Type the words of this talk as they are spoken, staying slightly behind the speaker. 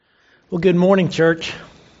Well, good morning, church.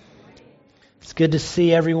 It's good to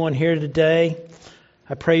see everyone here today.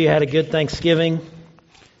 I pray you had a good Thanksgiving.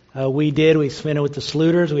 We did. We spent it with the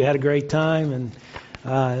Sluters. We had a great time, and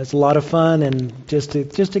it was a lot of fun and just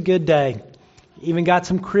a good day. Even got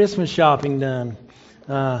some Christmas shopping done.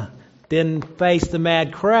 Didn't face the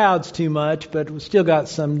mad crowds too much, but we still got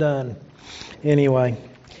some done. Anyway,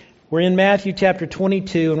 we're in Matthew chapter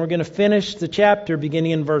 22, and we're going to finish the chapter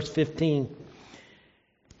beginning in verse 15.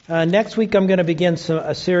 Next week I'm going to begin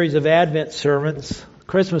a series of Advent sermons,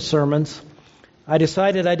 Christmas sermons. I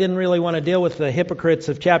decided I didn't really want to deal with the hypocrites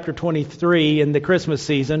of chapter 23 in the Christmas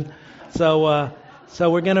season. So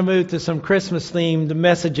we're going to move to some Christmas-themed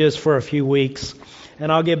messages for a few weeks.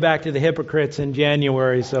 And I'll get back to the hypocrites in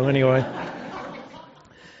January. So anyway.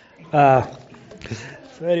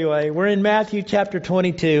 We're in Matthew chapter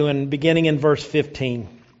 22 and beginning in verse 15.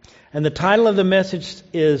 And the title of the message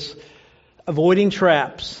is Avoiding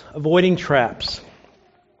Traps. Avoiding Traps.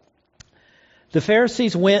 The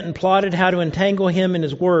Pharisees went and plotted how to entangle him in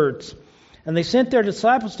his words. And they sent their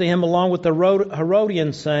disciples to him along with the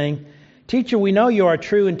Herodians, saying, "Teacher, we know you are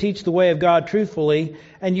true and teach the way of God truthfully,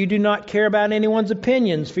 and you do not care about anyone's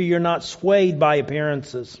opinions, for you are not swayed by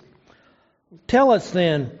appearances. Tell us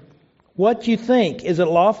then, what you think. Is it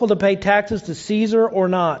lawful to pay taxes to Caesar or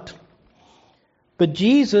not?" But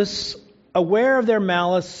Jesus, aware of their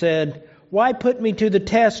malice, said, "Why put me to the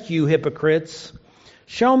test, you hypocrites?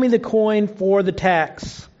 Show me the coin for the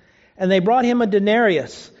tax." And they brought him a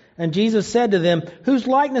denarius. And Jesus said to them, "Whose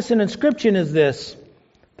likeness and inscription is this?"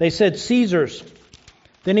 They said, "Caesar's."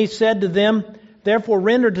 Then he said to them, "Therefore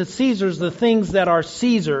render to Caesar's the things that are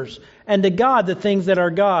Caesar's, and to God the things that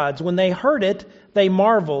are God's." When they heard it, they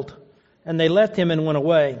marveled, and they left him and went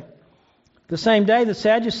away. The same day the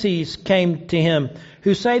Sadducees came to him,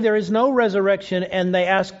 who say there is no resurrection, and they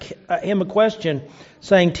asked him a question,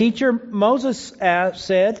 saying, "Teacher, Moses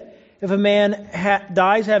said, if a man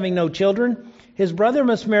dies having no children, his brother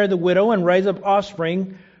must marry the widow and raise up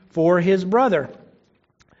offspring for his brother.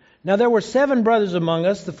 Now there were 7 brothers among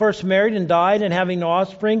us. The first married and died, and having no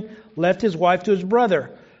offspring, left his wife to his brother.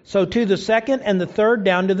 So too the second and the third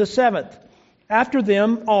down to the 7th. After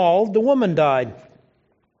them all, the woman died.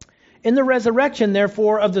 In the resurrection,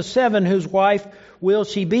 therefore, of the 7, whose wife will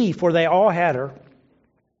she be? For they all had her."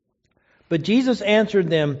 But Jesus answered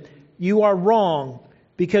them, "You are wrong,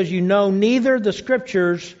 because you know neither the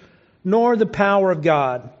Scriptures nor the power of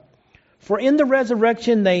God. For in the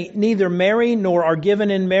resurrection they neither marry nor are given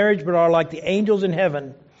in marriage, but are like the angels in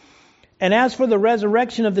heaven. And as for the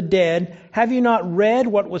resurrection of the dead, have you not read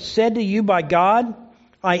what was said to you by God?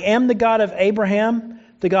 I am the God of Abraham,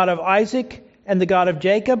 the God of Isaac, and the God of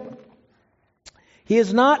Jacob. He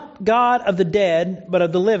is not God of the dead, but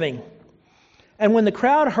of the living." And when the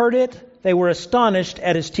crowd heard it, they were astonished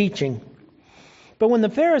at his teaching. But when the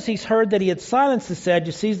Pharisees heard that he had silenced the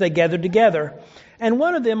Sadducees, they gathered together. And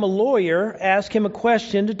one of them, a lawyer, asked him a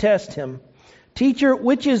question to test him. "Teacher,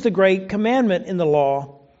 which is the great commandment in the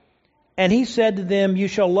law?" And he said to them, "You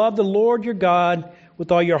shall love the Lord your God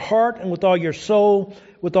with all your heart and with all your soul,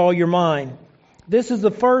 with all your mind. This is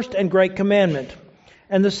the first and great commandment.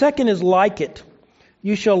 And the second is like it.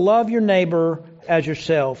 You shall love your neighbor as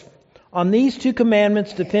yourself. On these 2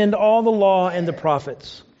 commandments depend all the law and the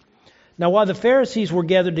prophets." Now while the Pharisees were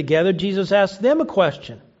gathered together, Jesus asked them a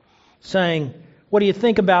question, saying, "What do you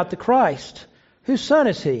think about the Christ? Whose son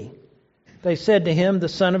is he?" They said to him, "The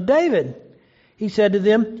son of David." He said to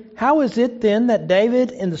them, "How is it then that David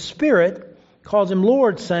in the Spirit calls him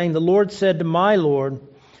Lord, saying, 'The Lord said to my Lord,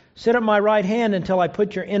 sit at my right hand until I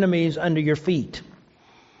put your enemies under your feet'?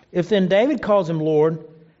 If then David calls him Lord,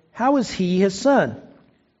 how is he his son?"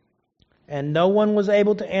 And no one was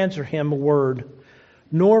able to answer him a word,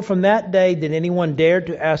 nor from that day did anyone dare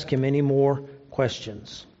to ask him any more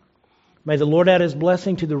questions. May the Lord add his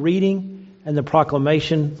blessing to the reading and the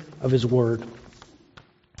proclamation of his word.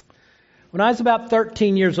 When I was about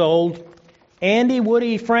 13 years old, Andy,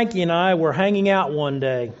 Woody, Frankie, and I were hanging out one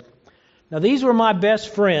day. Now these were my best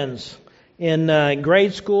friends in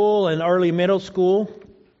grade school and early middle school.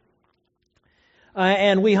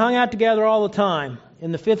 And we hung out together all the time.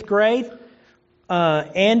 In the 5th grade,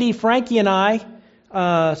 Andy, Frankie, and I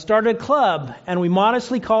started a club, and we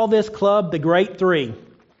modestly called this club the Great 3.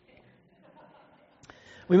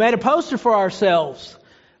 We made a poster for ourselves,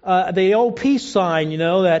 the old peace sign,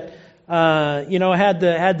 that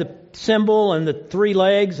had the symbol and the 3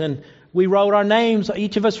 legs, and we wrote our names.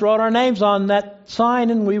 Each of us wrote our names on that sign,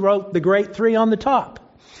 and we wrote the Great 3 on the top.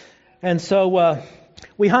 And so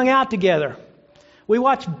we hung out together. We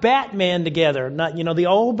watched Batman together. Not, the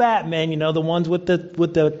old Batman, the ones with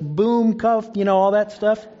the boom cuff, all that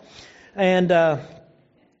stuff. and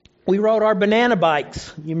we rode our banana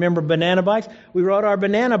bikes. You remember banana bikes? We rode our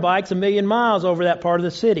banana bikes 1,000,000 miles over that part of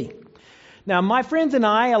the city. Now, my friends and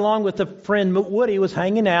I, along with a friend Woody, was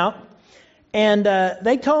hanging out, and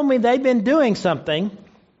they told me they'd been doing something,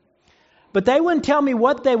 but they wouldn't tell me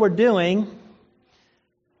what they were doing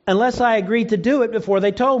unless I agreed to do it before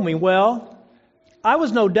they told me. Well, I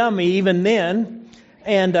was no dummy even then,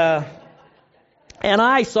 and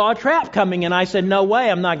I saw a trap coming, and I said, "No way,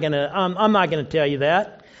 I'm not gonna tell you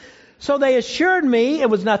that." So they assured me it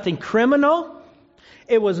was nothing criminal,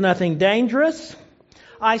 it was nothing dangerous.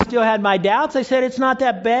 I still had my doubts. They said it's not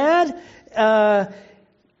that bad,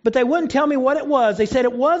 but they wouldn't tell me what it was. They said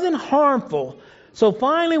it wasn't harmful. So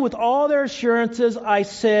finally, with all their assurances, I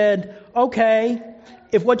said, "Okay,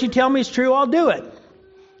 if what you tell me is true, I'll do it."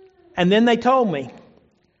 And then they told me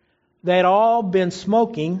they'd all been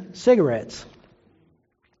smoking cigarettes.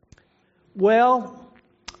 Well,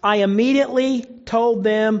 I immediately told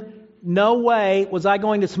them, no way was I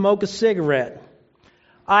going to smoke a cigarette.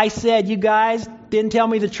 I said, "You guys didn't tell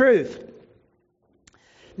me the truth."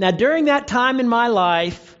 Now, during that time in my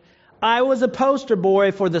life, I was a poster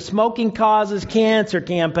boy for the Smoking Causes Cancer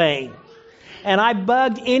campaign. And I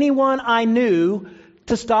bugged anyone I knew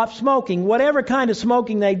to stop smoking, whatever kind of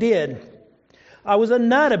smoking they did. I was a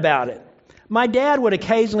nut about it. My dad would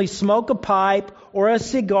occasionally smoke a pipe or a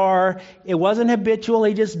cigar. It wasn't habitual.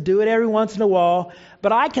 He'd just do it every once in a while.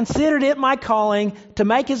 But I considered it my calling to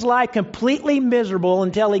make his life completely miserable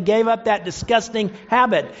until he gave up that disgusting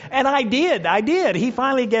habit. And I did. He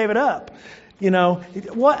finally gave it up. You know,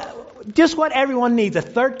 just what everyone needs, a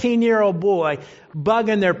 13-year-old boy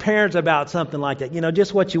bugging their parents about something like that. You know,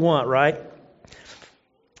 just what you want, right?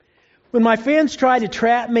 When my friends tried to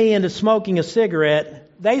trap me into smoking a cigarette,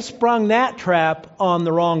 they sprung that trap on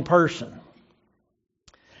the wrong person.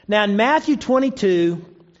 Now in Matthew 22,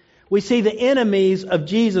 we see the enemies of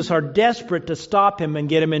Jesus are desperate to stop him and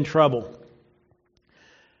get him in trouble.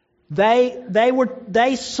 His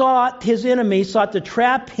enemies sought to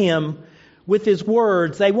trap him with his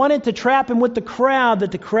words. They wanted to trap him with the crowd,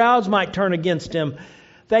 that the crowds might turn against him.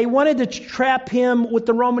 They wanted to trap him with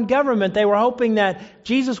the Roman government. They were hoping that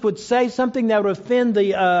Jesus would say something that would offend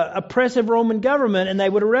the oppressive Roman government, and they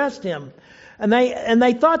would arrest him. And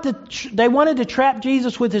they thought that they wanted to trap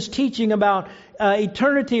Jesus with his teaching about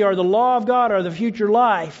eternity or the law of God or the future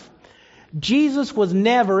life. Jesus was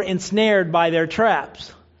never ensnared by their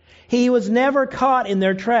traps. He was never caught in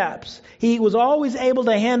their traps. He was always able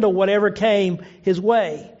to handle whatever came his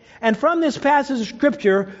way. And from this passage of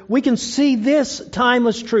Scripture, we can see this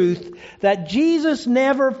timeless truth, that Jesus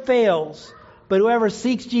never fails, but whoever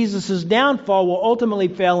seeks Jesus' downfall will ultimately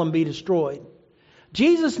fail and be destroyed.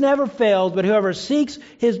 Jesus never fails, but whoever seeks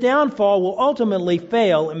his downfall will ultimately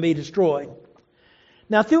fail and be destroyed.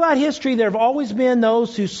 Now, throughout history, there have always been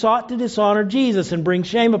those who sought to dishonor Jesus and bring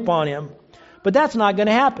shame upon him. But that's not going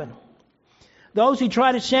to happen. Those who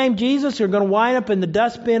try to shame Jesus are going to wind up in the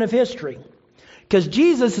dustbin of history. Because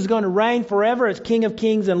Jesus is going to reign forever as King of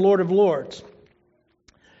Kings and Lord of Lords.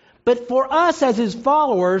 But for us as his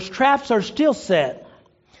followers, traps are still set.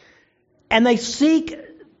 And they seek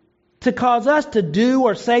to cause us to do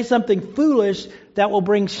or say something foolish that will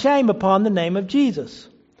bring shame upon the name of Jesus.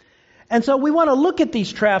 And so we want to look at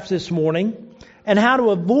these traps this morning and how to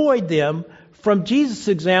avoid them from Jesus'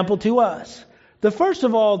 example to us. The first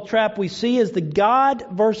of all trap we see is the God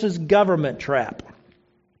versus government trap.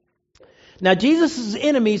 Now, Jesus'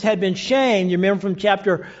 enemies had been shamed. You remember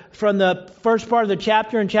from the first part of the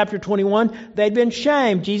chapter in chapter 21, they'd been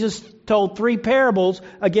shamed. Jesus told 3 parables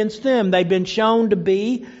against them. They'd been shown to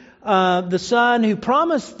be the son who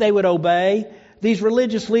promised they would obey. These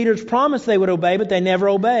religious leaders promised they would obey, but they never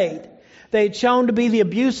obeyed. They had shown to be the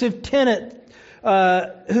abusive tenant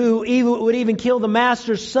who would even kill the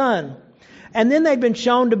master's son. And then they'd been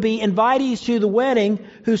shown to be invitees to the wedding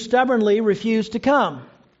who stubbornly refused to come.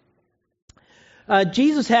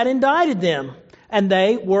 Jesus had indicted them, and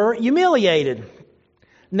they were humiliated.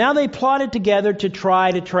 Now they plotted together to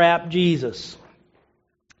try to trap Jesus.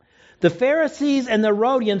 The Pharisees and the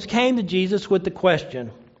Herodians came to Jesus with the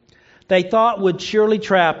question they thought would surely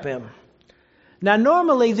trap him. Now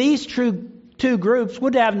normally these two groups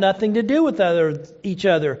would have nothing to do with each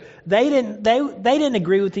other. They didn't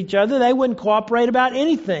agree with each other. They wouldn't cooperate about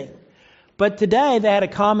anything. But today they had a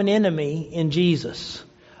common enemy in Jesus.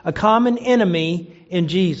 A common enemy in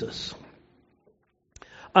Jesus.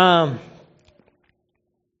 And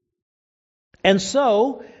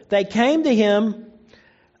so they came to him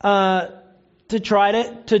to try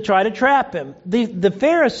to trap him. The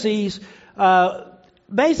Pharisees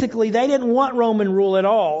basically they didn't want Roman rule at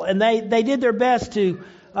all, and they did their best to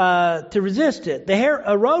to resist it. The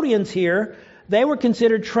Herodians here, they were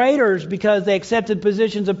considered traitors because they accepted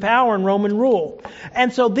positions of power in Roman rule.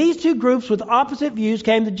 And so these two groups with opposite views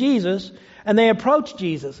came to Jesus, and they approached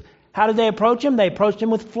Jesus. How did they approach him? They approached him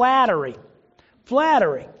with flattery.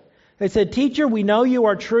 Flattery. They said, "Teacher, we know you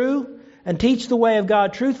are true and teach the way of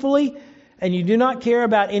God truthfully, and you do not care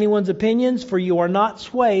about anyone's opinions, for you are not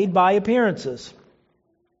swayed by appearances."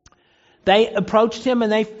 They approached him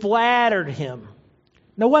and they flattered him.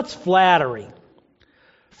 Now, what's flattery?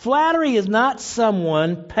 Flattery is not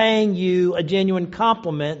someone paying you a genuine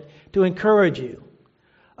compliment to encourage you.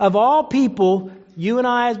 Of all people, you and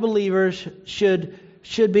I as believers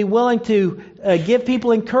should be willing to give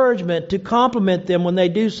people encouragement, to compliment them when they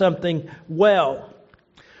do something well.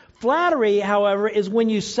 Flattery, however, is when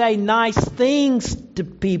you say nice things to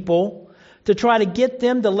people to try to get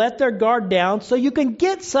them to let their guard down so you can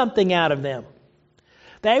get something out of them.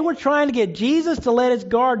 They were trying to get Jesus to let his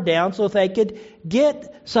guard down so they could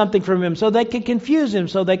get something from him, so they could confuse him,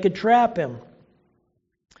 so they could trap him.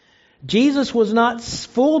 Jesus was not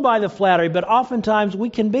fooled by the flattery, but oftentimes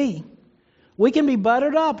we can be. We can be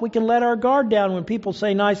buttered up. We can let our guard down when people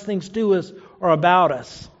say nice things to us or about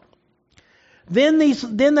us. Then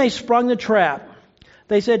they sprung the trap.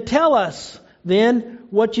 They said, "Tell us then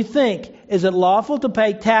what you think. Is it lawful to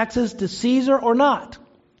pay taxes to Caesar or not?"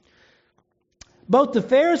 Both the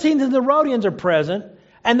Pharisees and the Herodians are present,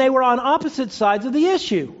 and they were on opposite sides of the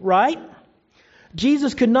issue, right?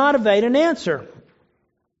 Jesus could not evade an answer.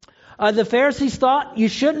 The Pharisees thought you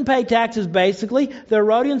shouldn't pay taxes, basically. The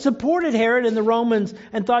Herodians supported Herod and the Romans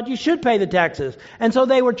and thought you should pay the taxes. And so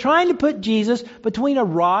they were trying to put Jesus between a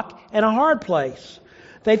rock and a hard place.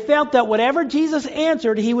 They felt that whatever Jesus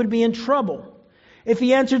answered, he would be in trouble. If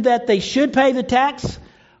he answered that they should pay the tax,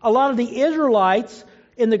 a lot of the Israelites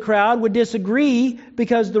in the crowd would disagree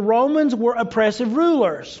because the Romans were oppressive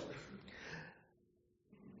rulers.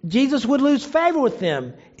 Jesus would lose favor with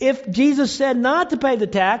them. If Jesus said not to pay the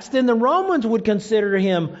tax, then the Romans would consider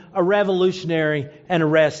him a revolutionary and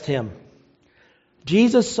arrest him.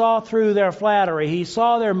 Jesus saw through their flattery. He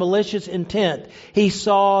saw their malicious intent. He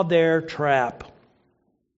saw their trap.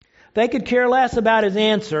 They could care less about his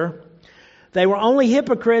answer. They were only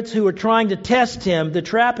hypocrites who were trying to test him, to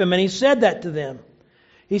trap him, and he said that to them.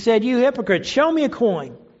 He said, "You hypocrites, show me a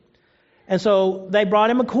coin." And so they brought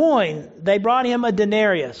him a coin. They brought him a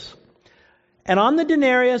denarius. And on the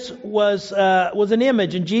denarius was an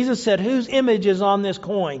image. And Jesus said, "Whose image is on this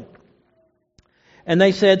coin?" And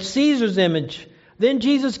they said, "Caesar's image." Then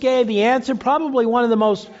Jesus gave the answer, probably one of the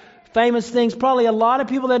most famous things. Probably a lot of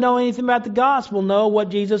people that know anything about the gospel know what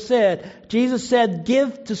Jesus said. Jesus said,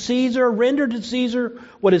 "Give to Caesar, render to Caesar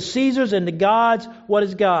what is Caesar's, and to God's what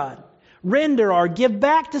is God." Render or give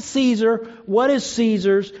back to Caesar what is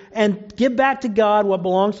Caesar's, and give back to God what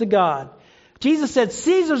belongs to God. Jesus said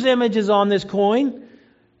Caesar's image is on this coin,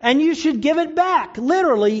 and you should give it back.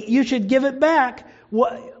 Literally, you should give it back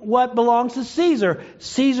what belongs to Caesar.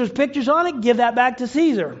 Caesar's picture's on it, give that back to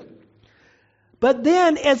Caesar. But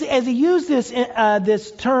then, as he used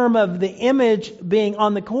this term of the image being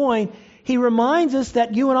on the coin, he reminds us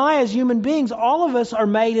that you and I as human beings, all of us are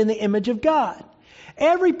made in the image of God.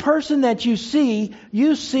 Every person that you see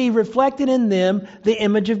reflected in them the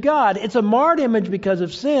image of God. It's a marred image because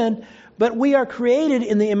of sin, but we are created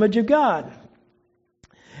in the image of God.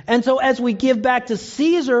 And so as we give back to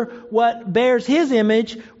Caesar what bears his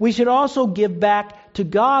image, we should also give back to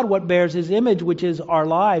God what bears his image, which is our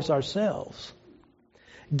lives, ourselves.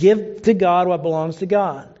 Give to God what belongs to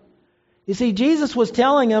God. You see, Jesus was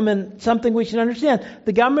telling them, and something we should understand,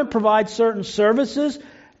 the government provides certain services,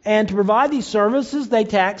 and to provide these services, they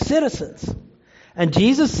tax citizens. And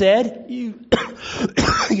Jesus said,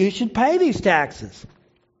 you should pay these taxes.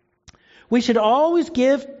 We should always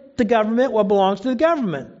give the government what belongs to the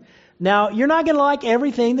government. Now, you're not going to like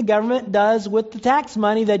everything the government does with the tax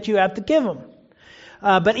money that you have to give them.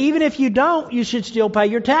 But even if you don't, you should still pay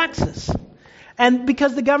your taxes. And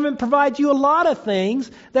because the government provides you a lot of things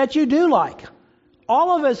that you do like.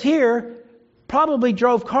 All of us here probably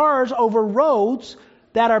drove cars over roads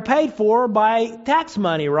that are paid for by tax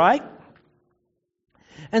money, right?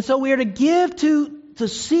 And so we are to give to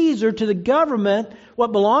Caesar, to the government,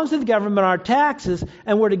 what belongs to the government, our taxes,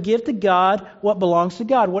 and we're to give to God what belongs to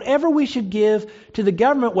God. Whatever we should give to the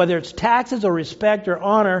government, whether it's taxes or respect or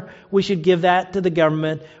honor, we should give that to the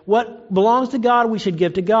government. What belongs to God, we should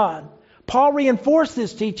give to God. Paul reinforced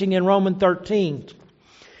this teaching in Romans 13.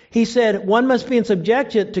 He said, one must be in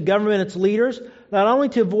subjection to government and its leaders, not only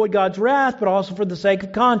to avoid God's wrath, but also for the sake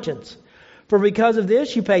of conscience. For because of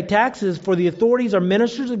this you pay taxes, for the authorities are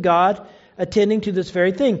ministers of God, attending to this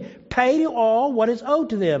very thing. Pay to all what is owed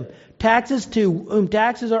to them. Taxes to whom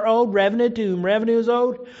taxes are owed, revenue to whom revenue is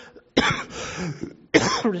owed,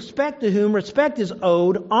 respect to whom respect is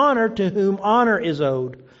owed, honor to whom honor is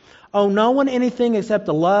owed. Owe no one anything except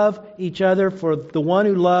to love each other, for the one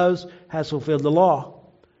who loves has fulfilled the law.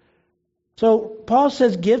 So Paul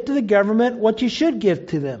says, give to the government what you should give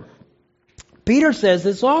to them. Peter says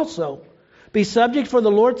this also. Be subject for the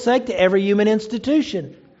Lord's sake to every human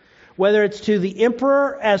institution, whether it's to the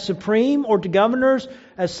emperor as supreme or to governors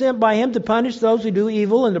as sent by him to punish those who do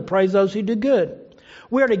evil and to praise those who do good.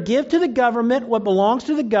 We are to give to the government what belongs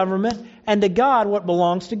to the government and to God what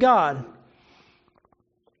belongs to God.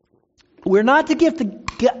 We're not to give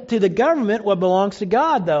to the government what belongs to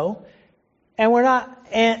God, though, and we're not.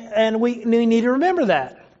 And we need to remember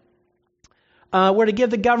that. We're to give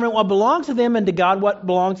the government what belongs to them and to God what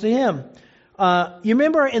belongs to Him. You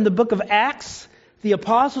remember in the book of Acts, the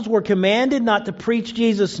apostles were commanded not to preach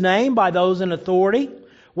Jesus' name by those in authority.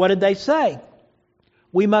 What did they say?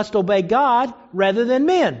 We must obey God rather than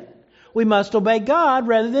men. We must obey God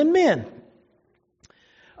rather than men.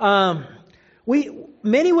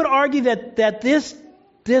 Many would argue that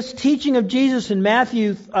this teaching of Jesus in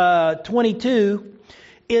Matthew 22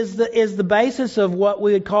 is the basis of what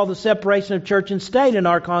we would call the separation of church and state in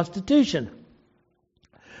our Constitution.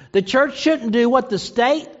 The church shouldn't do what the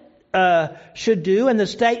state should do, and the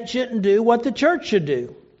state shouldn't do what the church should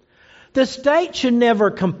do. The state should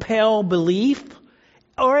never compel belief,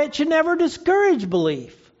 or it should never discourage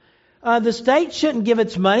belief. The state shouldn't give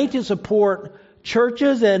its money to support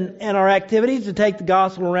churches and our activities to take the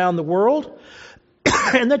gospel around the world.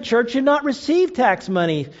 And the church should not receive tax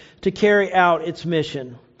money to carry out its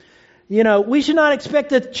mission. You know, we should not expect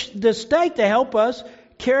the state to help us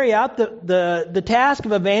carry out the task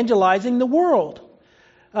of evangelizing the world.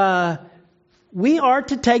 We are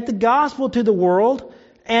to take the gospel to the world,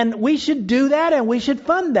 and we should do that, and we should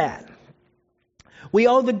fund that. We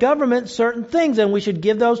owe the government certain things, and we should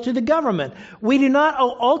give those to the government. We do not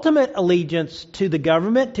owe ultimate allegiance to the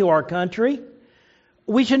government, to our country.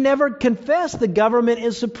 We should never confess the government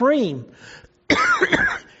is supreme.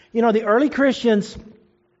 You know, the early Christians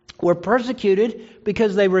were persecuted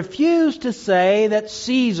because they refused to say that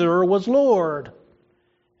Caesar was Lord.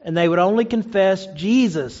 And they would only confess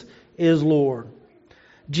Jesus is Lord.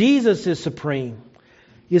 Jesus is supreme.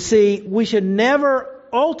 You see, we should never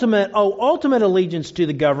owe ultimate allegiance to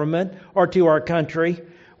the government or to our country.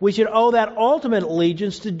 We should owe that ultimate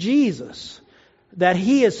allegiance to Jesus, that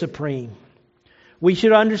He is supreme. We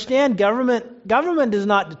should understand government does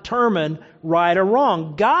not determine right or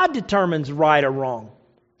wrong. God determines right or wrong.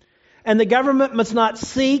 And the government must not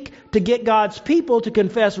seek to get God's people to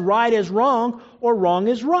confess right is wrong or wrong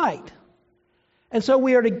is right. And so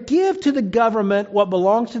we are to give to the government what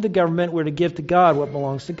belongs to the government. We're to give to God what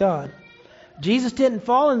belongs to God. Jesus didn't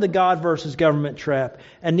fall in the God versus government trap,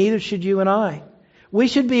 and neither should you and I. We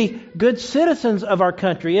should be good citizens of our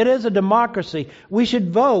country. It is a democracy. We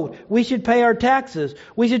should vote. We should pay our taxes.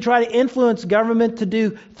 We should try to influence government to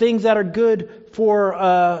do things that are good for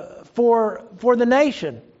the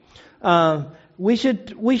nation. We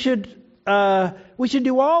should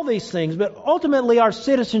do all these things, but ultimately our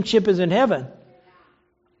citizenship is in heaven.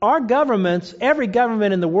 Our governments, every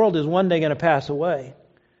government in the world is one day going to pass away.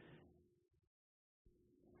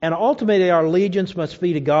 And ultimately our allegiance must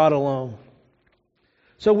be to God alone.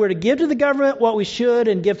 So we're to give to the government what we should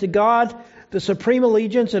and give to God the supreme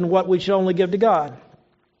allegiance and what we should only give to God.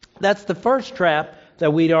 That's the first trap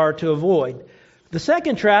that we are to avoid. The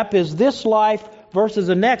second trap is this life versus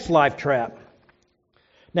the next life trap.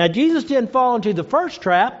 Now Jesus didn't fall into the first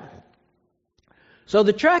trap, so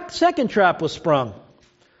the second trap was sprung.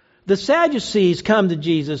 The Sadducees come to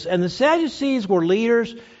Jesus, and the Sadducees were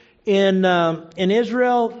leaders in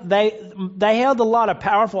Israel. They held a lot of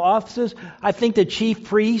powerful offices. I think the chief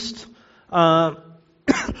priest and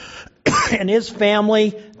his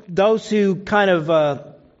family, those who kind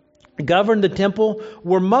of governed the temple,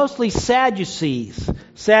 were mostly Sadducees.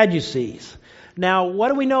 Now, what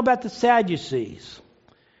do we know about the Sadducees?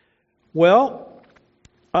 Well,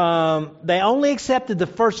 they only accepted the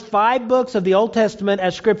first 5 books of the Old Testament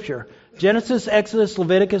as Scripture. Genesis, Exodus,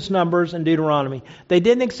 Leviticus, Numbers, and Deuteronomy. They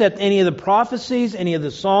didn't accept any of the prophecies, any of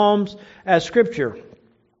the Psalms as Scripture.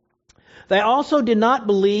 They also did not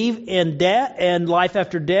believe in death and life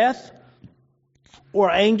after death,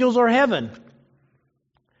 or angels or heaven.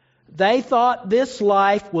 They thought this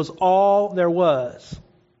life was all there was.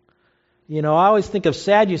 You know, I always think of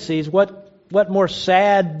Sadducees. What more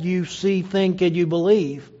sad thing could you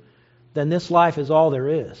believe than this life is all there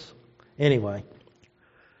is? Anyway,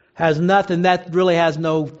 has nothing. That really has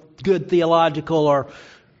no good theological or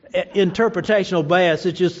interpretational bias.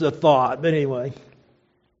 It's just a thought. But anyway.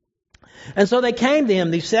 And so they came to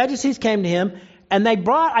him. These Sadducees came to him, and they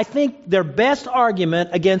brought, I think, their best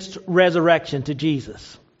argument against resurrection to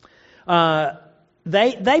Jesus.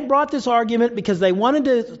 They brought this argument because they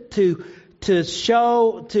wanted to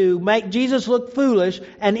make Jesus look foolish,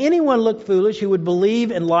 and anyone look foolish who would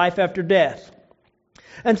believe in life after death.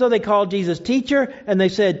 And so they called Jesus teacher, and they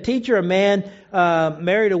said, "Teacher, a man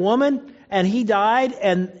married a woman, and he died,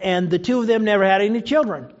 and the two of them never had any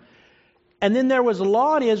children." And then there was a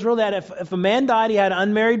law in Israel that if a man died, he had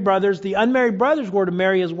unmarried brothers. The unmarried brothers were to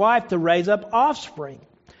marry his wife to raise up offspring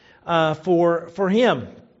for him.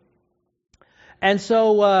 And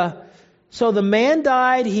so the man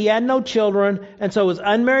died. He had no children, and so his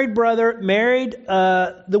unmarried brother married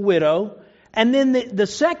the widow. And then the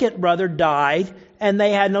second brother died, and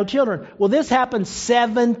they had no children. Well, this happened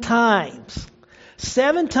 7 times.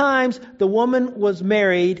 7 times the woman was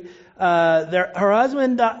married. Her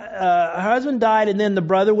husband died, and then the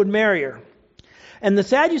brother would marry her. And the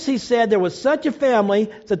Sadducees said there was such a family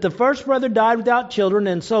that the first brother died without children,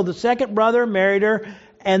 and so the second brother married her,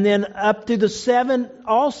 and then up to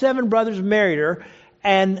all 7 brothers married her,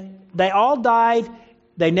 and they all died.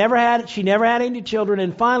 She never had any children,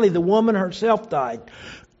 and finally the woman herself died.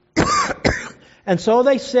 And so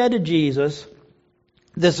they said to Jesus,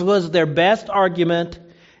 this was their best argument,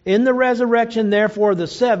 "In the resurrection, therefore, the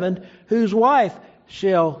 7th, whose wife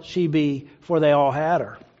shall she be? For they all had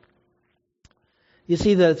her." You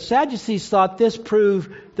see, the Sadducees thought this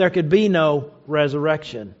proved there could be no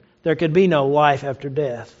resurrection. There could be no life after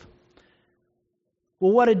death.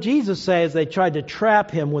 Well, what did Jesus say as they tried to trap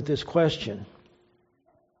him with this question?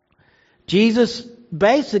 Jesus,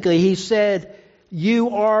 basically, he said, "You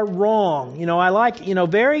are wrong."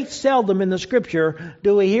 Very seldom in the Scripture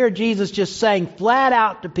do we hear Jesus just saying flat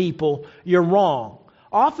out to people, "You're wrong."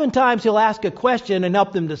 Oftentimes he'll ask a question and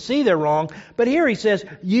help them to see they're wrong. But here he says,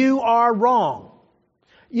 "You are wrong.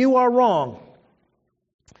 You are wrong."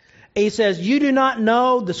 He says, "You do not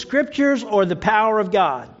know the Scriptures or the power of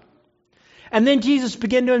God." And then Jesus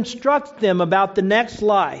began to instruct them about the next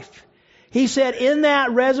life. He said, in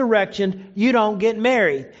that resurrection, you don't get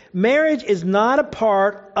married. Marriage is not a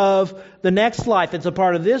part of the next life. It's a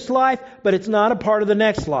part of this life, but it's not a part of the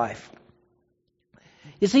next life.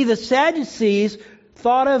 You see, the Sadducees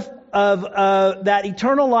thought of that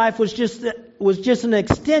eternal life was just an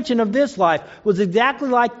extension of this life, was exactly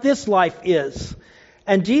like this life is.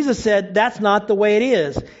 And Jesus said, that's not the way it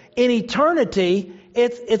is. In eternity,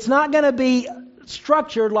 it's not going to be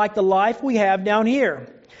structured like the life we have down here.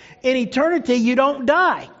 In eternity, you don't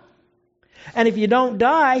die. And if you don't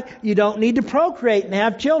die, you don't need to procreate and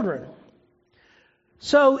have children.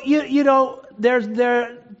 So,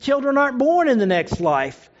 their children aren't born in the next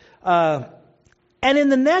life. And in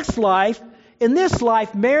the next life, in this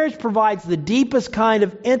life, marriage provides the deepest kind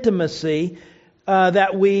of intimacy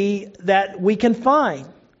that we can find.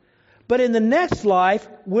 But in the next life,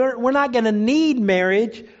 we're not going to need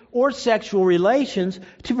marriage or sexual relations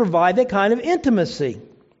to provide that kind of intimacy.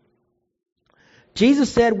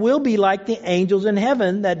 Jesus said, "We'll be like the angels in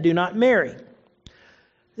heaven that do not marry."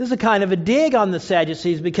 This is a kind of a dig on the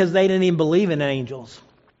Sadducees because they didn't even believe in angels.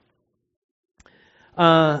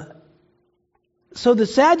 So the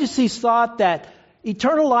Sadducees thought that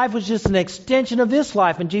eternal life was just an extension of this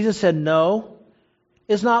life. And Jesus said, no,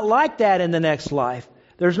 it's not like that in the next life.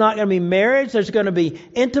 There's not going to be marriage. There's going to be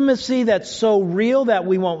intimacy that's so real that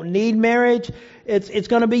we won't need marriage. It's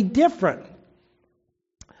going to be different.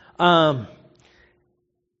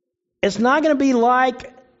 It's not going to be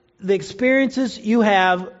like the experiences you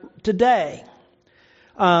have today.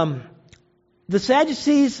 The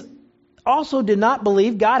Sadducees also did not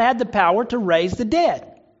believe God had the power to raise the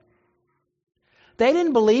dead. They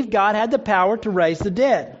didn't believe God had the power to raise the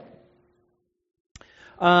dead.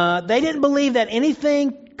 They didn't believe that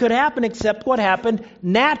anything could happen except what happened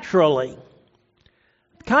naturally.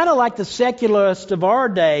 Kind of like the secularists of our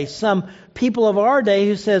day, some people of our day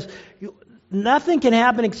who says nothing can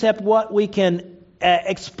happen except what we can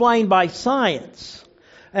explain by science,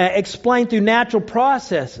 explain through natural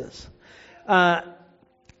processes.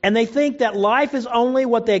 And they think that life is only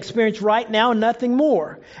what they experience right now and nothing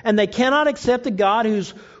more. And they cannot accept a God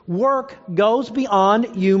whose work goes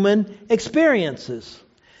beyond human experiences.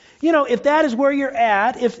 If that is where you're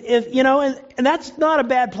at, and that's not a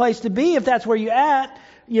bad place to be if that's where you're at,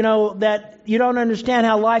 that you don't understand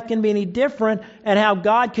how life can be any different and how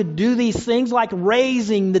God could do these things like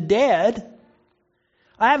raising the dead.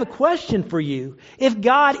 I have a question for you. If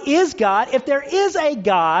God is God, if there is a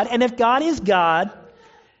God, and if God is God,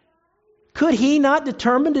 Could He not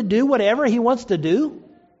determine to do whatever He wants to do?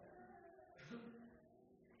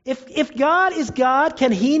 If God is God,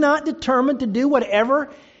 can He not determine to do whatever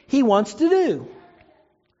He wants to do?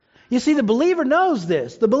 You see, the believer knows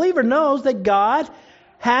this. The believer knows that God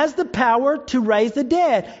has the power to raise the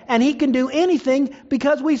dead. And He can do anything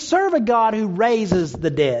because we serve a God who raises the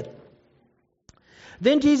dead.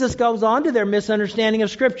 Then Jesus goes on to their misunderstanding of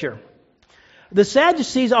Scripture. The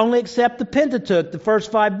Sadducees only accept the Pentateuch, the first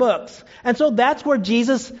 5 books. And so that's where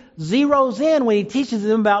Jesus zeroes in when He teaches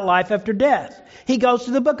them about life after death. He goes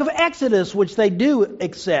to the book of Exodus, which they do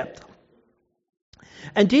accept.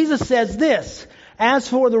 And Jesus says this, "As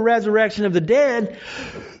for the resurrection of the dead,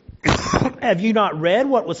 have you not read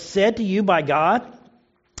what was said to you by God?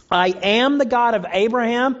 I am the God of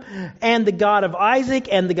Abraham and the God of Isaac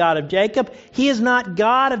and the God of Jacob. He is not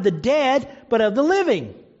God of the dead, but of the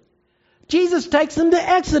living." Jesus takes them to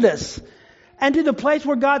Exodus and to the place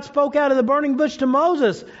where God spoke out of the burning bush to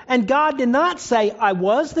Moses. And God did not say, "I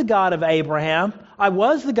was the God of Abraham, I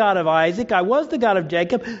was the God of Isaac, I was the God of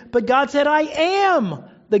Jacob." But God said, "I am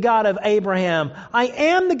the God of Abraham, I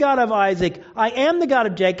am the God of Isaac, I am the God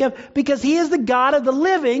of Jacob," because He is the God of the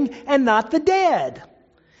living and not the dead.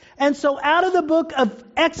 And so out of the book of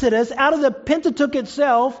Exodus, out of the Pentateuch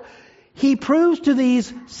itself, He proves to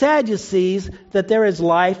these Sadducees that there is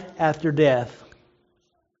life after death.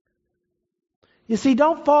 You see,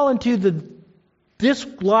 don't fall into this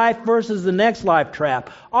life versus the next life trap.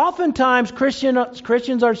 Oftentimes,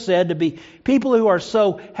 Christians are said to be people who are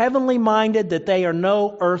so heavenly minded that they are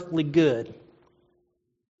no earthly good.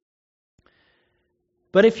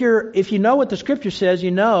 But if you know what the Scripture says,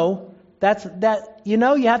 you know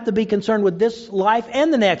you have to be concerned with this life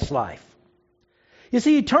and the next life. You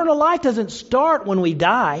see, eternal life doesn't start when we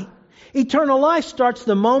die. Eternal life starts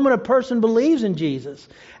the moment a person believes in Jesus,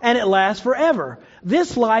 and it lasts forever.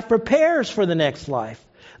 This life prepares for the next life.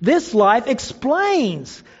 This life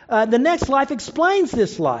explains. The next life explains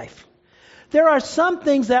this life. There are some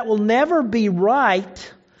things that will never be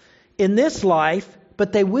right in this life,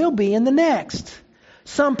 but they will be in the next.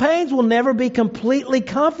 Some pains will never be completely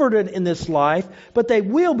comforted in this life, but they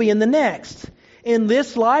will be in the next. In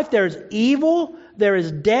this life, there's evil, there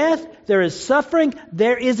is death, there is suffering,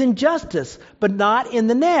 there is injustice, but not in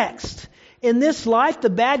the next. In this life, the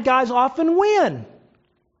bad guys often win.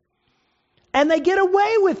 And they get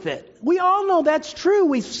away with it. We all know that's true.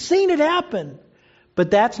 We've seen it happen. But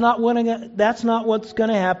that's not what's going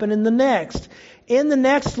to happen in the next. In the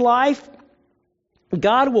next life,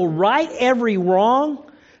 God will right every wrong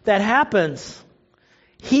that happens.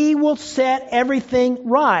 He will set everything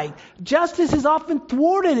right. Justice is often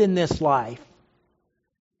thwarted in this life.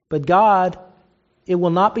 But God, it will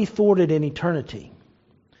not be thwarted in eternity.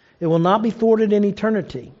 It will not be thwarted in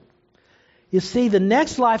eternity. You see, the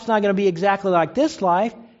next life's not going to be exactly like this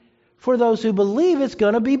life. For those who believe, it's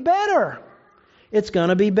going to be better. It's going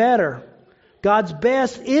to be better. God's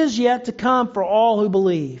best is yet to come for all who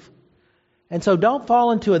believe. And so don't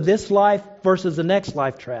fall into a this life versus the next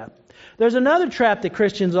life trap. There's another trap that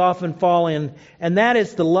Christians often fall in, and that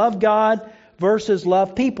is the love God versus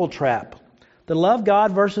love people trap. The love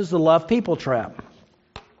God versus the love people trap.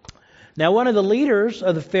 Now, one of the leaders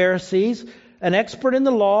of the Pharisees, an expert in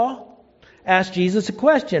the law, asked Jesus a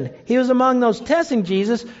question. He was among those testing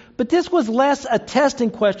Jesus, but this was less a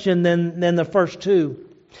testing question than the first two.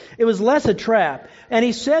 It was less a trap. And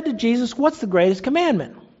he said to Jesus, "What's the greatest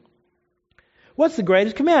commandment?" What's the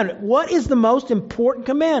greatest commandment? What is the most important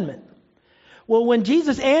commandment? Well, when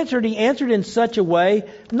Jesus answered, He answered in such a way,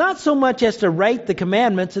 not so much as to rate the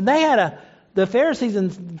commandments, and the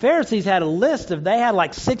Pharisees had a list they had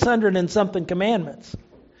like 600 and something commandments.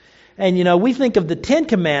 And we think of the 10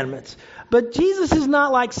 commandments. But Jesus is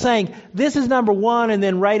not like saying, this is number 1 and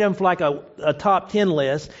then rate them for like a top 10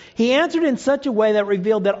 list. He answered in such a way that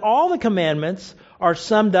revealed that all the commandments are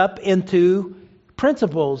summed up into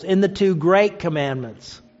principles in the 2 great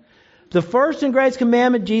commandments. The first and greatest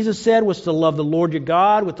commandment, Jesus said, was to love the Lord your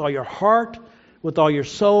God with all your heart, with all your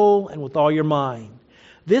soul, and with all your mind.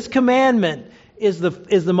 This commandment is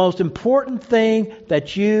the most important thing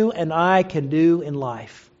that you and I can do in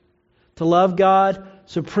life. To love God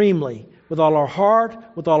supremely, with all our heart,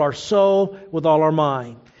 with all our soul, with all our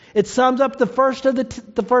mind. It sums up the first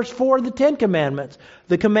 4 of the 10 commandments.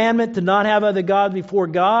 The commandment to not have other gods before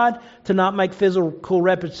God, to not make physical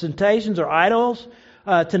representations or idols,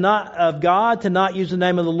 to not use the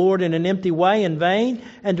name of the Lord in an empty way in vain,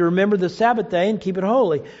 and to remember the Sabbath day and keep it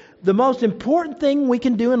holy. The most important thing we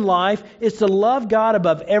can do in life is to love God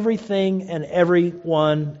above everything and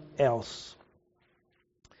everyone else.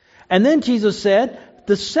 And then Jesus said,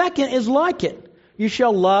 the second is like it. You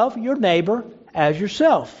shall love your neighbor as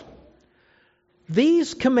yourself.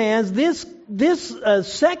 These commands, this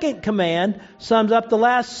second command sums up the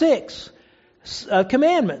last 6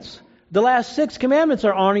 commandments. The last 6 commandments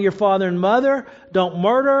are honor your father and mother, don't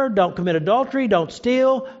murder, don't commit adultery, don't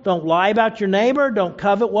steal, don't lie about your neighbor, don't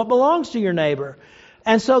covet what belongs to your neighbor.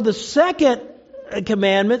 And so the second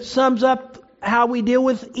commandment sums up how we deal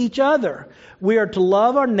with each other. We are to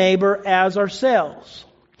love our neighbor as ourselves.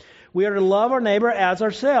 We are to love our neighbor as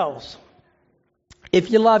ourselves.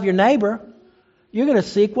 If you love your neighbor, you're going to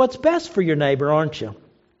seek what's best for your neighbor, aren't you?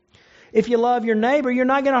 If you love your neighbor, you're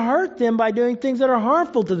not going to hurt them by doing things that are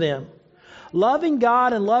harmful to them. Loving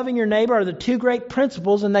God and loving your neighbor are the 2 great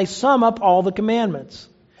principles, and they sum up all the commandments.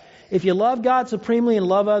 If you love God supremely and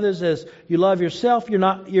love others as you love yourself,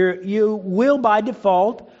 you will by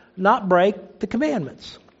default not break the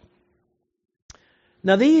commandments.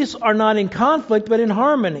 Now these are not in conflict but in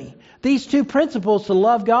harmony. These 2 principles, to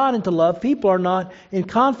love God and to love people, are not in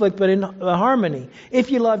conflict but in harmony.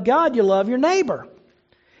 If you love God, you love your neighbor.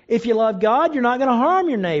 If you love God, you're not going to harm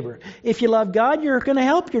your neighbor. If you love God, you're going to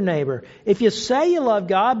help your neighbor. If you say you love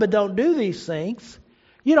God but don't do these things,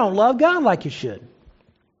 you don't love God like you should.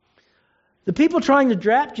 The people trying to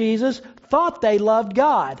trap Jesus thought they loved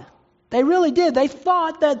God. They really did. They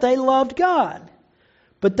thought that they loved God.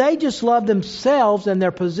 But they just loved themselves and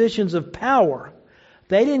their positions of power.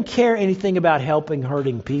 They didn't care anything about helping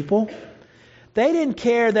hurting people. They didn't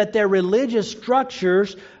care that their religious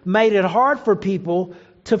structures made it hard for people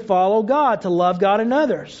to follow God, to love God and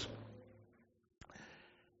others.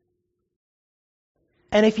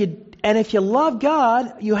 And if you love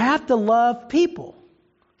God, you have to love people.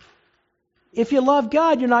 If you love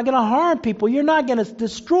God, you're not going to harm people. You're not going to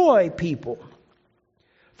destroy people.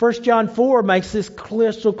 1 John 4 makes this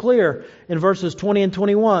crystal clear in verses 20 and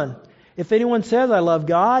 21. If anyone says, I love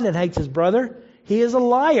God, and hates his brother, he is a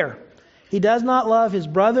liar. He does not love his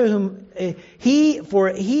brother for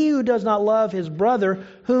he who does not love his brother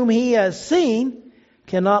whom he has seen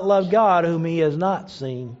cannot love God whom he has not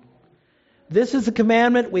seen. This is the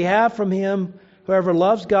commandment we have from him. Whoever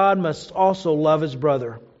loves God must also love his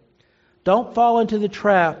brother. Don't fall into the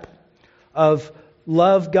trap of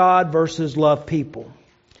love God versus love people.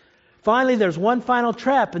 Finally, there's one final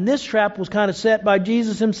trap, and this trap was kind of set by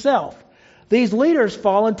Jesus himself. These leaders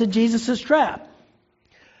fall into Jesus' trap.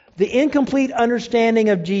 The incomplete understanding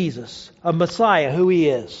of Jesus, of Messiah, who he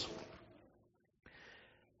is.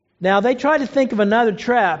 Now, they tried to think of another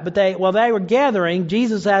trap, but while they were gathering,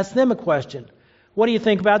 Jesus asked them a question. What do you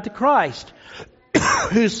think about the Christ?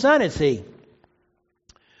 Whose son is he?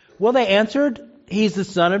 Well, they answered, he's the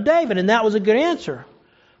son of David, and that was a good answer.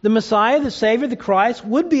 The Messiah, the Savior, the Christ,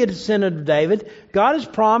 would be a descendant of David. God has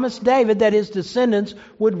promised David that his descendants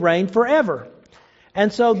would reign forever.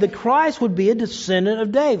 And so the Christ would be a descendant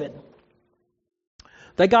of David.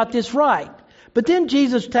 They got this right. But then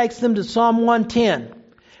Jesus takes them to Psalm 110.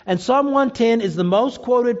 And Psalm 110 is the most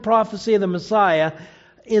quoted prophecy of the Messiah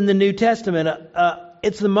in the New Testament.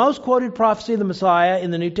 It's the most quoted prophecy of the Messiah in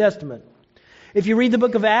the New Testament. If you read the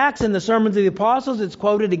book of Acts and the sermons of the apostles, it's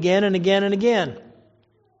quoted again and again and again.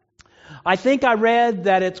 I think I read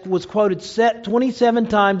that it was quoted 27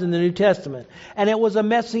 times in the New Testament. And it was a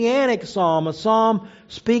messianic psalm, a psalm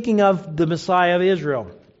speaking of the Messiah of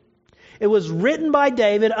Israel. It was written by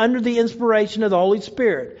David under the inspiration of the Holy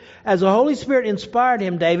Spirit. As the Holy Spirit inspired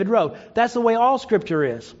him, David wrote. That's the way all Scripture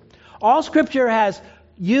is. All Scripture has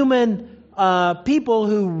human people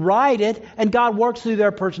who write it, and God works through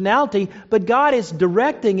their personality, but God is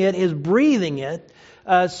directing it, is breathing it,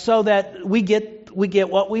 so that we get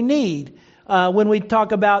what we need. When we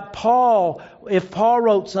talk about Paul, if Paul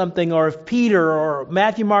wrote something, or if Peter, or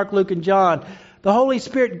Matthew, Mark, Luke, and John, the Holy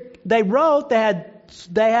Spirit, they wrote,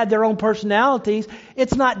 they had their own personalities.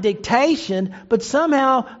 It's not dictation, but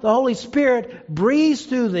somehow the Holy Spirit breathes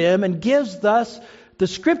through them and gives us the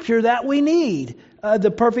Scripture that we need,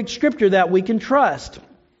 the perfect Scripture that we can trust.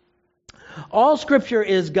 All Scripture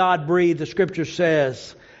is God-breathed, the Scripture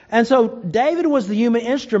says. And so David was the human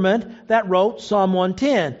instrument that wrote Psalm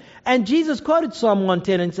 110. And Jesus quoted Psalm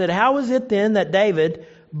 110 and said, how is it then that David,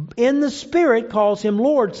 in the Spirit, calls him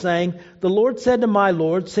Lord, saying, the Lord said to my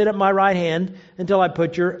Lord, sit at my right hand until I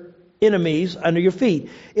put your enemies under your feet.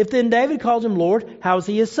 If then David calls him Lord, how is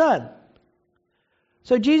he his son?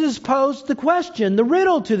 So Jesus posed the question, the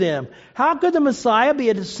riddle to them. How could the Messiah be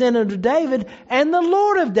a descendant of David and the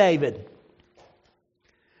Lord of David?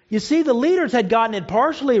 You see, the leaders had gotten it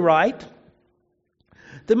partially right.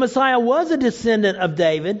 The Messiah was a descendant of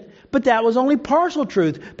David, but that was only partial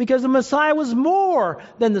truth, because the Messiah was more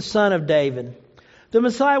than the son of David. The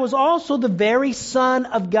Messiah was also the very Son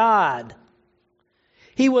of God.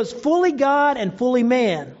 He was fully God and fully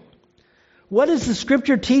man. What does the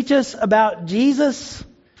Scripture teach us about Jesus?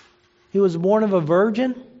 He was born of a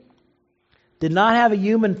virgin, did not have a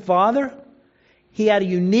human father. He had a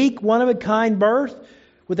unique, one-of-a-kind birth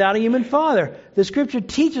without a human father. The Scripture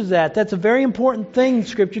teaches that. That's a very important thing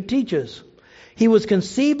Scripture teaches. He was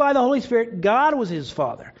conceived by the Holy Spirit. God was His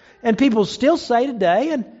Father. And people still say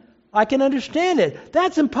today, and I can understand it,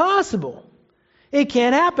 that's impossible. It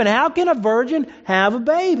can't happen. How can a virgin have a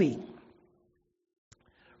baby?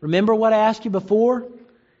 Remember what I asked you before?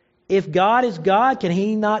 If God is God, can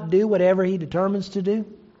He not do whatever He determines to do?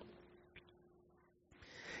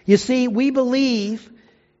 You see, we believe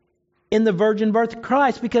in the virgin birth of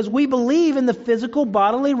Christ because we believe in the physical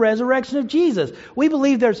bodily resurrection of Jesus. We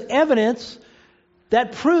believe there's evidence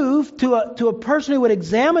that prove to a person who would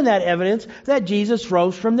examine that evidence that Jesus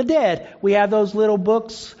rose from the dead. We have those little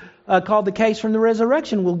books called The Case from the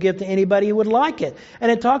Resurrection. We'll give to anybody who would like it. And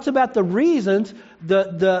it talks about the reasons,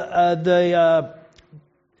 the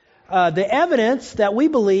evidence that we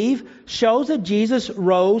believe shows that Jesus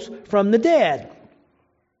rose from the dead.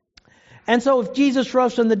 And so if Jesus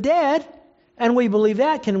rose from the dead, and we believe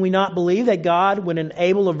that, can we not believe that God would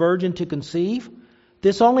enable a virgin to conceive?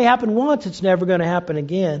 This only happened once, it's never going to happen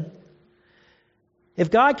again.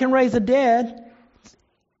 If God can raise the dead,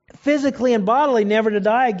 physically and bodily, never to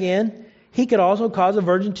die again, He could also cause a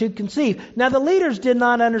virgin to conceive. Now the leaders did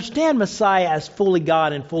not understand Messiah as fully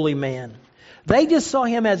God and fully man. They just saw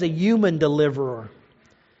Him as a human deliverer.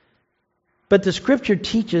 But the Scripture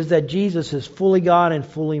teaches that Jesus is fully God and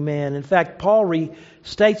fully man. In fact, Paul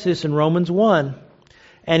restates this in Romans 1.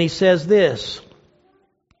 And he says this,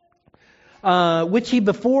 which He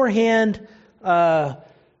beforehand,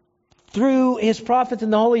 through His prophets in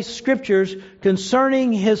the Holy Scriptures,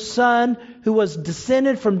 concerning His Son, who was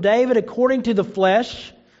descended from David according to the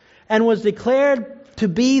flesh, and was declared to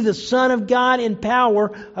be the Son of God in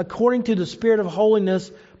power, according to the Spirit of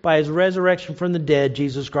holiness, by His resurrection from the dead,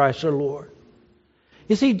 Jesus Christ our Lord.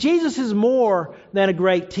 You see, Jesus is more than a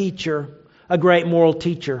great teacher, a great moral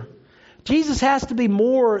teacher. Jesus has to be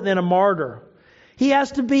more than a martyr. He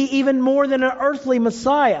has to be even more than an earthly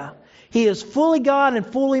Messiah. He is fully God and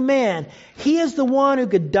fully man. He is the one who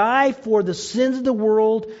could die for the sins of the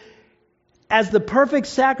world as the perfect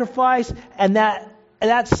sacrifice, and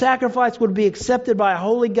that sacrifice would be accepted by a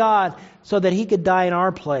holy God so that He could die in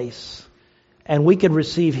our place and we could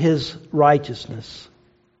receive His righteousness.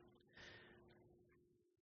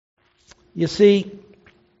 You see,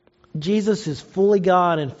 Jesus is fully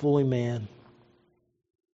God and fully man.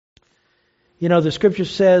 You know, the Scripture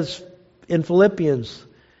says in Philippians,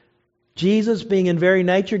 Jesus, being in very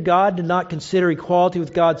nature God, did not consider equality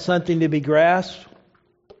with God something to be grasped,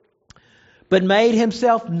 but made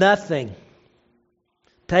Himself nothing,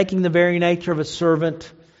 taking the very nature of a servant,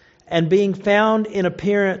 and being found in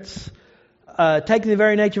appearance, taking the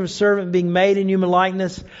very nature of a servant, being made in human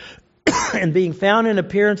likeness, and being found in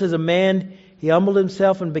appearance as a man, He humbled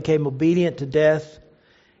Himself and became obedient to death,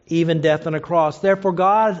 even death on a cross. Therefore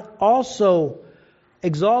God also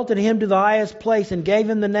exalted Him to the highest place and gave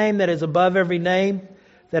Him the name that is above every name,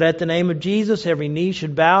 that at the name of Jesus every knee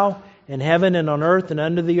should bow in heaven and on earth and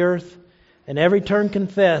under the earth, and every tongue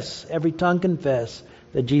confess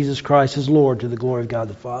that Jesus Christ is Lord, to the glory of God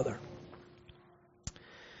the Father.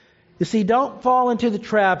 You see, don't fall into the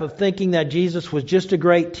trap of thinking that Jesus was just a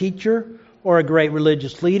great teacher or a great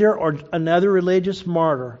religious leader or another religious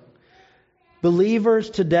martyr. Believers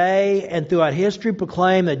today and throughout history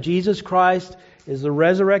proclaim that Jesus Christ is the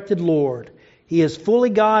resurrected Lord. He is fully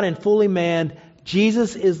God and fully man.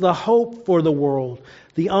 Jesus is the hope for the world,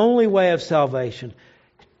 the only way of salvation.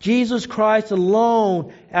 Jesus Christ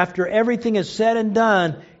alone, after everything is said and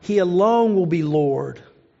done, He alone will be Lord.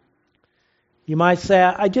 You might say,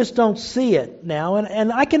 I just don't see it now,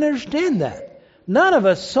 and I can understand that. None of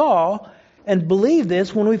us saw and believed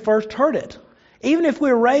this when we first heard it. Even if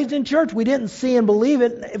we were raised in church, we didn't see and believe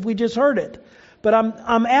it if we just heard it. But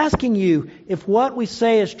I'm asking you, if what we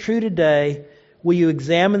say is true today, will you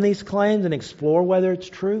examine these claims and explore whether it's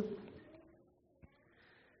true?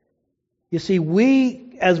 You see, we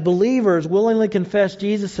as believers willingly confess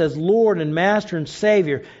Jesus as Lord and Master and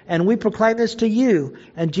Savior, and we proclaim this to you,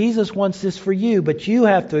 and Jesus wants this for you, but you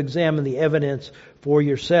have to examine the evidence for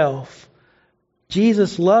yourself.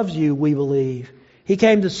 Jesus loves you, we believe. He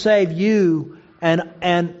came to save you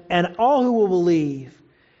and all who will believe.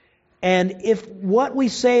 And if what we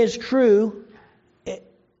say is true,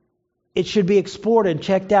 it should be explored and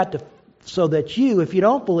checked out so that you, if you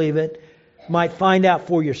don't believe it, might find out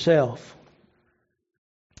for yourself.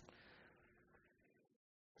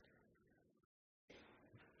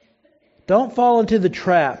 Don't fall into the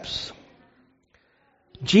traps.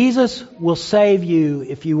 Jesus will save you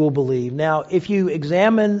if you will believe. Now, if you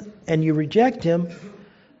examine and you reject Him,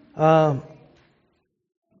 I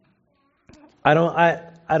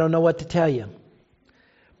don't know what to tell you.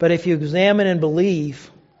 But if you examine and believe,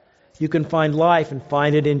 you can find life and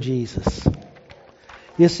find it in Jesus.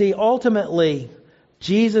 You see, ultimately,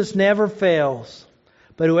 Jesus never fails.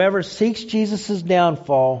 But whoever seeks Jesus'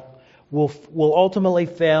 downfall will ultimately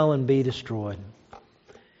fail and be destroyed.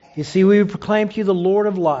 You see, we proclaim to you the Lord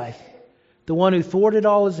of life, the one who thwarted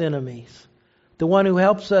all His enemies, the one who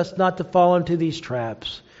helps us not to fall into these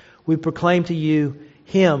traps. We proclaim to you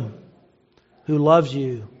Him who loves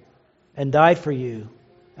you and died for you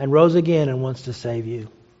and rose again and wants to save you.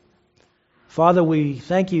 Father, we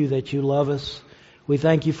thank you that you love us. We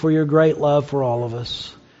thank you for your great love for all of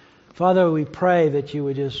us. Father, we pray that you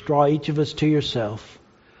would just draw each of us to yourself.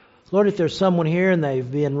 Lord, if there's someone here and they've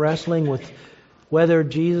been wrestling with whether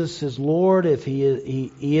Jesus is Lord, if He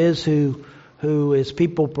is who His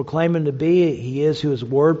people proclaim Him to be, He is who His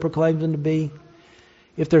Word proclaims Him to be.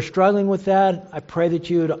 If they're struggling with that, I pray that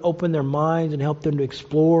you would open their minds and help them to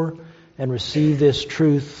explore and receive this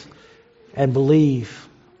truth and believe.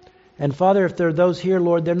 And Father, if there are those here,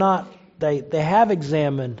 Lord, they have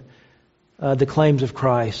examined the claims of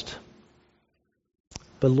Christ.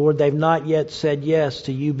 But Lord, they've not yet said yes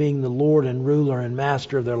to you being the Lord and ruler and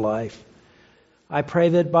master of their life. I pray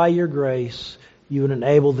that by your grace, you would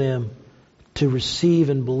enable them to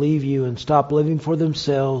receive and believe you and stop living for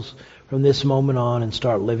themselves from this moment on and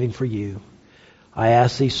start living for you. I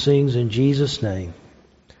ask these things in Jesus' name.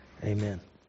 Amen.